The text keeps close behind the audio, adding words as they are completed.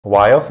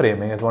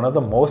Wireframing is one of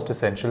the most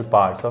essential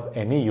parts of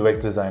any UX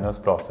designer's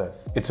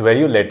process. It's where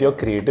you let your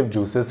creative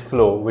juices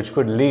flow, which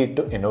could lead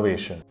to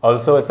innovation.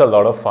 Also, it's a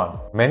lot of fun.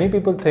 Many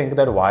people think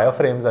that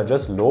wireframes are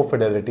just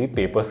low-fidelity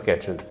paper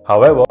sketches.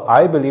 However,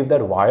 I believe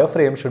that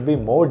wireframe should be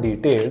more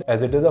detailed,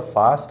 as it is a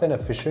fast and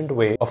efficient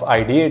way of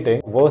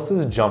ideating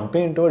versus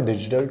jumping into a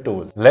digital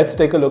tool. Let's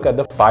take a look at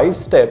the 5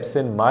 steps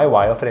in my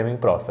wireframing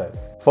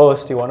process.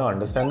 First, you want to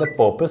understand the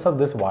purpose of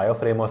this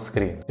wireframe or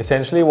screen.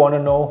 Essentially, you want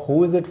to know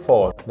who is it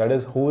for, that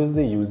is, who is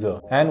the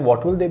user and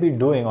what will they be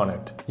doing on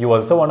it. You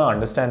also want to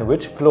understand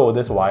which flow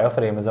this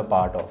wireframe is a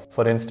part of.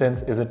 For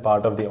instance, is it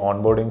part of the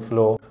onboarding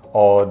flow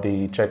or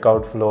the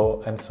checkout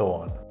flow, and so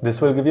on. This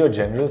will give you a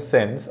general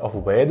sense of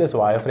where this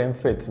wireframe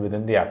fits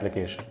within the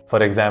application.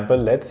 For example,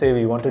 let's say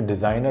we want to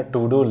design a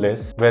to-do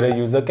list where a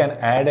user can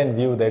add and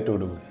view their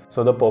to-dos.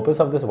 So the purpose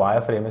of this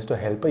wireframe is to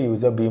help a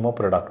user be more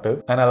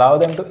productive and allow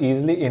them to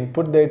easily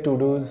input their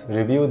to-dos,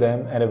 review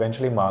them, and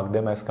eventually mark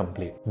them as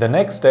complete. The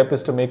next step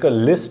is to make a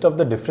list of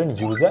the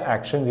different user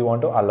actions you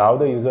want to allow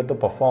the user to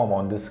perform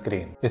on this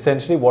screen.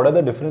 Essentially, what are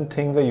the different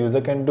things a user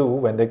can do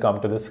when they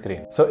come to the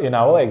screen? So in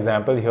our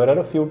example, here are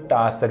a few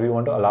tasks that we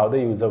want to allow the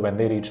user when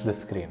they reach the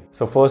screen.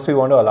 So first, we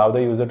want to allow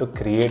the user to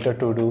create a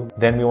to-do.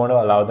 Then we want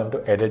to allow them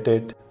to edit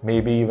it,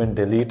 maybe even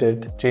delete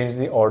it, change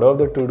the order of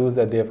the to-dos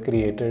that they have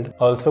created.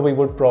 Also, we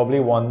would probably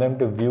want them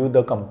to view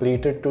the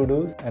completed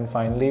to-dos. And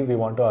finally, we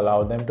want to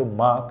allow them to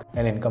mark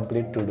an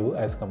incomplete to-do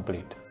as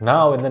complete.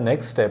 Now, in the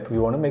next step, we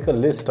want to make a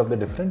list of the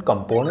different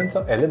components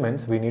or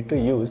elements we need to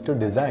use to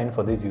design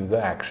for these user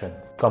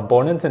actions.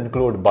 Components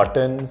include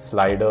buttons,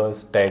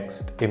 sliders,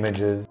 text,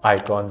 images,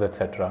 icons,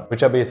 etc.,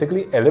 which are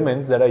basically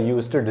elements that are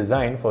used to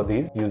design for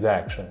these user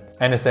actions.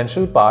 An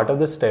essential part of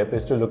this step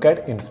is to look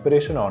at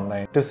inspiration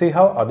online to see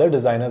how other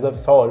designers have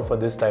solved for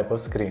this type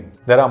of screen.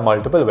 There are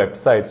multiple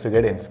websites to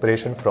get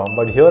inspiration from,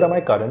 but here are my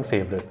current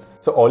favorites.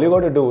 So all you got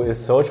to do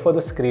is search for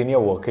the screen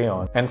you're working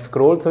on and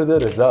scroll through the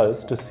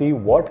results to see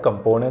what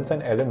components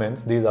and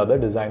elements these other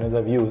designers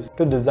have used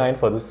to design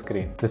for the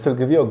screen. This will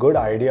give you a good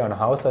idea on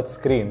how such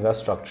screens are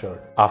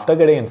structured. After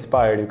getting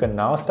inspired, you can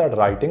now start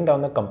writing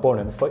down the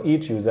components for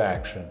each user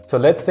action. So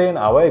let's say in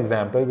our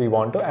example, we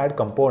want to add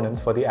components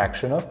for the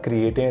action of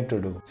creating a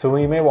to-do. So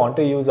we may want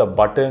to use a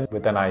button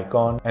with an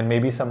icon and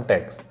maybe some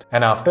text.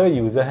 And after a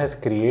user has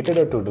created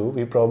a to-do,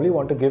 we probably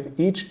want to give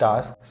each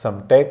task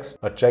some text,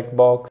 a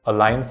checkbox, a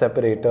line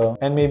separator,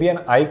 and maybe an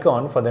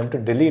icon for them to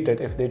delete it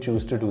if they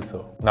choose to do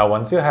so. Now,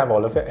 once you have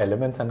all of your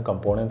elements and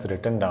components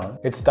written down,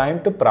 it's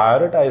time to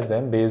prioritize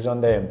them based on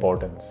their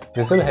importance.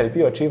 This will help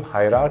you achieve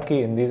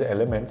hierarchy in these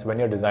elements when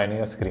you're designing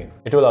a screen.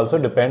 It will also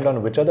depend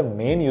on which are the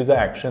main user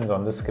actions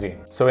on the screen.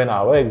 So in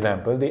our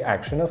example, the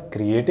action of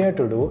creating a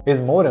to-do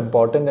is more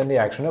important than the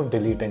action of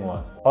deleting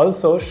one.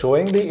 Also,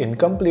 showing the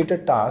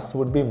incompleted tasks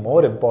would be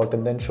more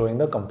important than showing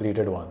the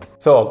completed ones.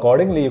 So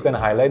accordingly, you can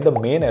highlight the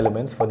main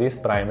elements for these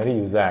primary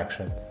user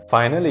actions.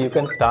 Finally, you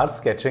can start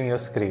sketching your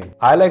screen.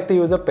 I like to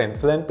use a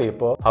pencil and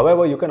paper.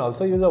 However, you can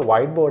also use a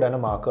whiteboard and a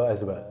marker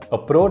as well. A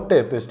pro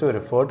tip is to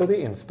refer to the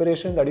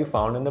inspiration that you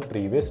found in the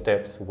previous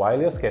steps while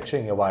you're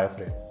sketching your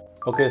wireframe.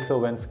 Okay, so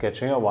when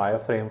sketching a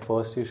wireframe,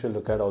 first you should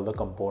look at all the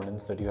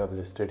components that you have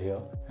listed here,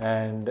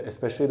 and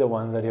especially the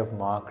ones that you have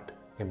marked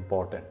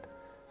important.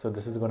 So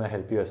this is going to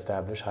help you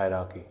establish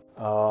hierarchy.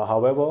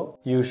 However,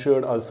 you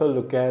should also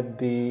look at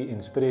the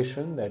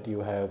inspiration that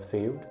you have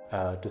saved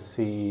to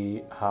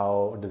see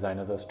how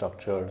designers have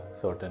structured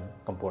certain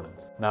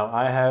components. Now,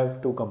 I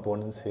have 2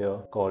 components here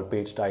called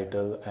page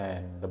title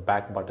and the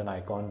back button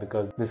icon,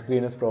 because this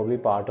screen is probably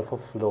part of a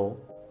flow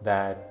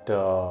that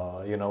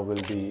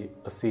will be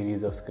a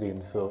series of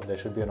screens, so there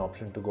should be an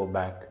option to go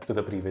back to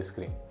the previous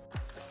screen.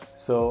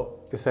 So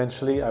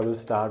essentially, I will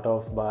start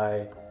off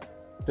by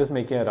just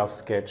making a rough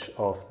sketch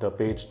of the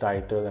page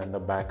title and the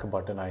back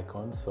button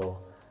icon. So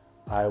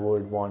I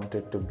would want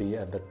it to be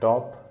at the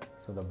top.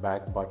 So the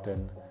back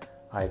button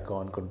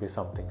icon could be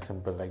something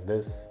simple like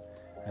this,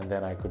 and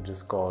then I could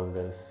just call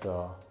this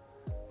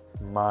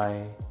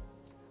my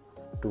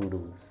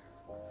to-dos.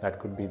 That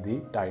could be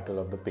the title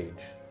of the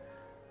page,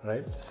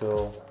 right?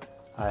 So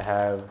I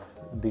have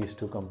these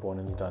 2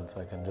 components done, so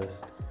I can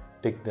just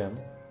tick them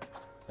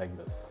like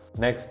this.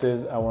 Next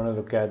is I want to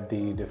look at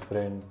the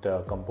different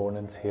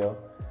components here.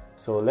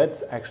 So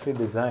let's actually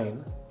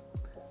design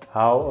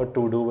how a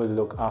to-do will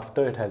look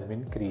after it has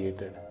been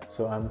created.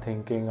 So I'm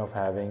thinking of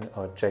having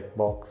a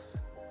checkbox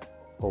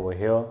over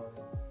here,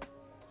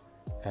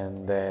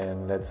 and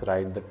then let's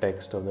write the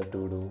text of the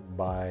to-do: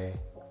 buy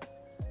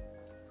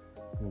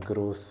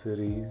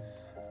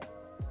groceries,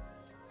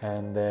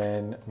 and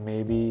then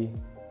maybe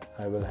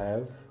I will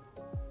have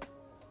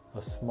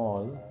a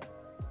small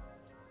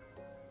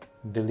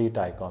delete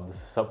icon. This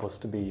is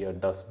supposed to be a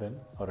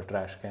dustbin or a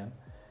trash can,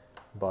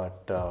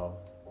 but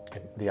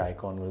the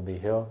icon will be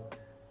here,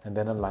 and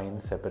then a line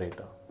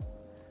separator.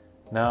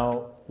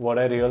 Now, what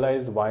I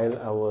realized while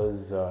I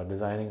was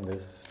designing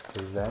this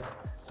is that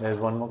there's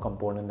one more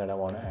component that I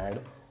want to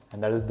add,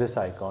 and that is this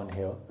icon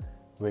here,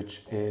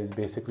 which is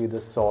basically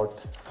the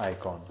sort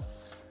icon.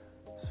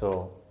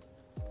 So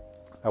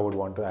I would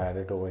want to add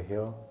it over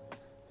here,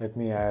 let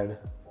me add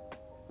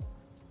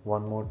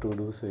one more to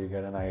do so you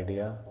get an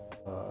idea.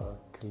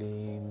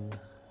 Clean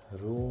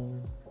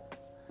room,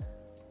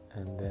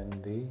 and then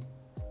the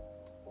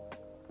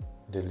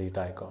delete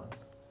icon,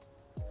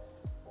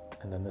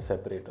 and then the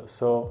separator.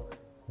 So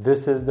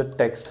this is the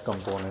text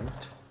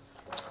component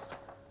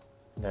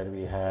that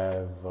we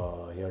have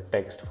here,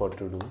 text for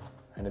to do,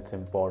 and it's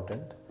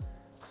important.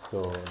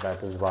 So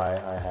that is why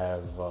I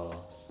have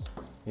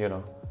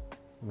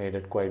made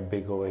it quite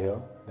big over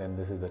here. Then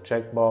this is the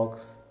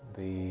checkbox,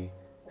 the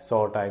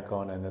sort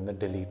icon, and then the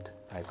delete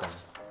icon,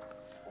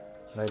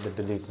 right, the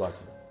delete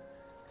button.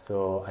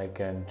 So I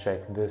can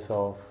check this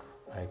off,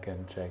 I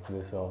can check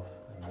this off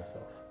and this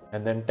off.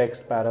 And then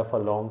text para for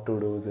long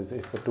to-dos is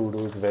if a to-do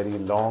is very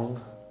long,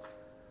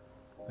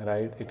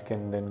 right, it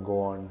can then go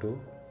on to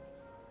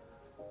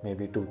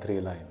maybe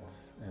 2-3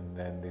 lines, and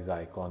then these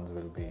icons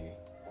will be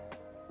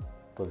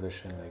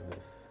positioned like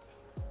this.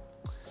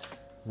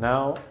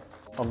 Now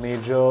a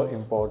major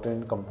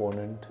important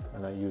component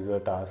in a user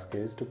task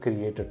is to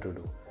create a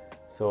to-do.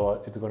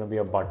 So it's going to be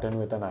a button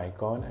with an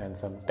icon and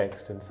some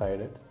text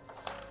inside it,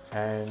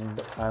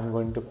 and I'm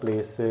going to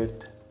place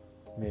it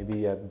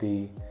maybe at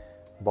the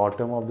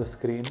bottom of the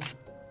screen,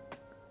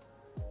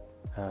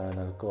 and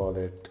I'll call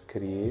it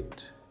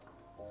create,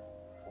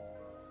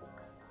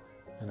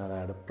 and I'll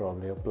add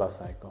probably a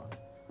plus icon,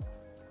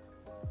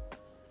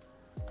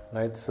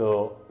 right?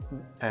 So,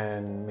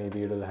 and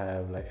maybe it'll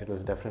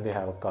definitely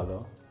have a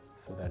color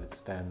so that it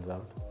stands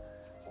out.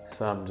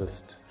 So I'm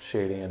just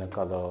shading in a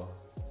color,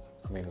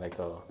 like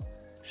a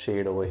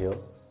shade over here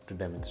to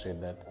demonstrate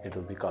that it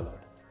will be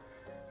colored.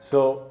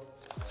 So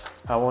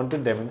I want to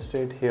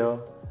demonstrate here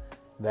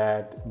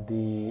that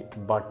the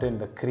button,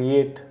 the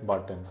create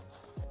button,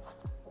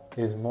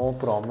 is more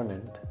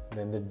prominent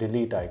than the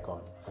delete icon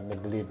and the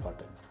delete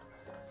button,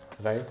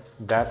 right?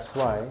 That's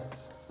why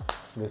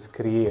this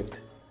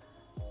create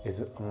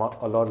is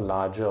a lot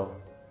larger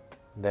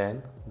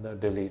than the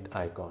delete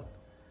icon.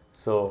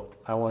 So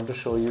I want to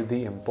show you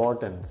the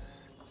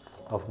importance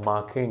of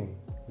marking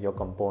your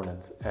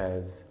components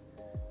as,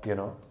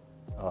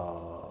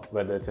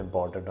 whether it's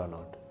important or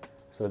not.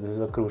 So this is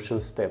a crucial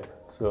step.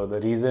 So the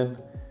reason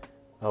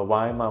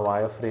why my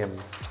wireframe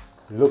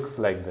looks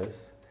like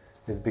this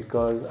is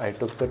because I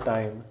took the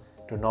time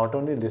to not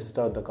only list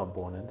out the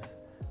components,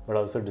 but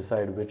also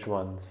decide which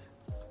ones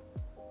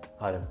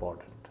are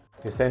important.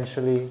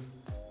 Essentially,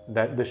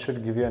 this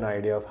should give you an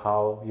idea of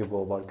how you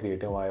go about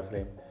creating a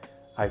wireframe.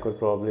 I could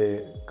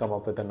probably come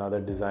up with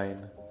another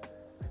design,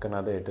 like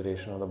another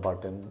iteration of the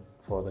button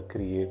for the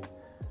create.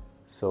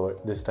 So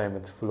this time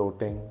it's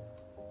floating,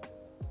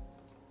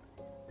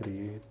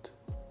 create,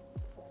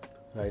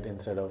 right,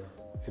 instead of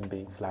it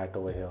being flat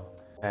over here.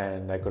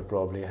 And I could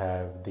probably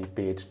have the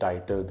page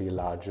title be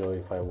larger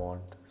if I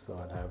want. So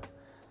I'll have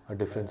a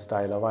different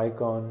style of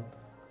icon,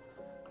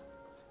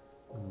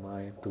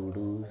 my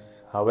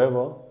to-dos.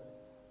 However,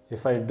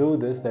 if I do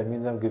this, that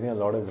means I'm giving a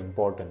lot of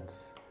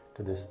importance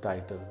to this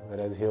title,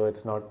 whereas here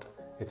it's not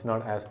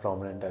as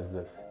prominent as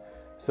this.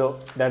 So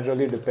that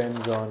really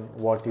depends on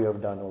what you have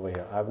done over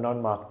here. I've not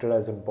marked it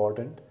as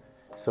important,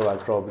 so I'll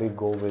probably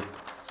go with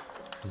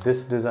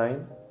this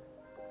design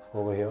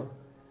over here.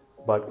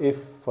 But if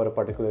for a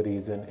particular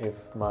reason,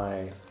 if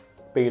my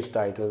page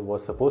title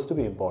was supposed to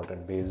be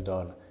important based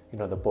on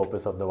the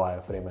purpose of the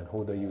wireframe and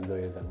who the user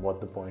is and what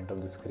the point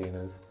of the screen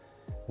is,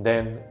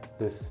 then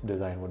this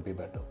design would be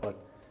better. But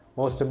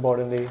most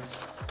importantly,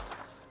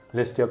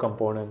 list your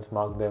components,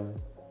 mark them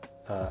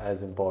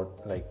as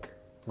important,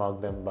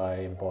 mark them by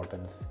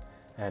importance,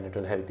 and it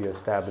will help you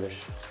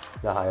establish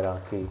the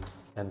hierarchy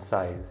and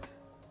size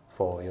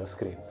for your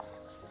screens.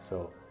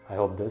 So I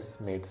hope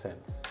this made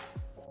sense.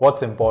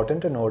 What's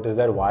important to note is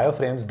that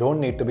wireframes don't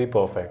need to be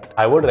perfect.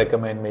 I would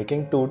recommend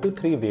making 2 to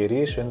 3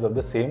 variations of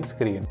the same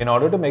screen in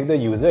order to make the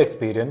user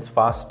experience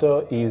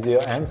faster, easier,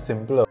 and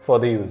simpler for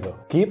the user.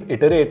 Keep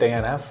iterating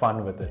and have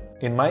fun with it.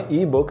 In my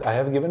ebook, I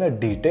have given a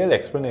detailed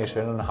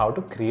explanation on how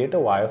to create a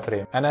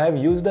wireframe, and I have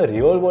used a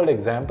real-world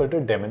example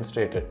to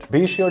demonstrate it.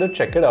 Be sure to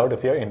check it out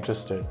if you're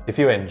interested. If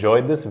you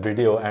enjoyed this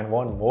video and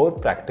want more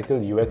practical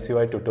UX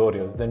UI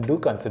tutorials, then do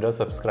consider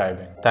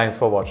subscribing. Thanks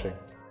for watching.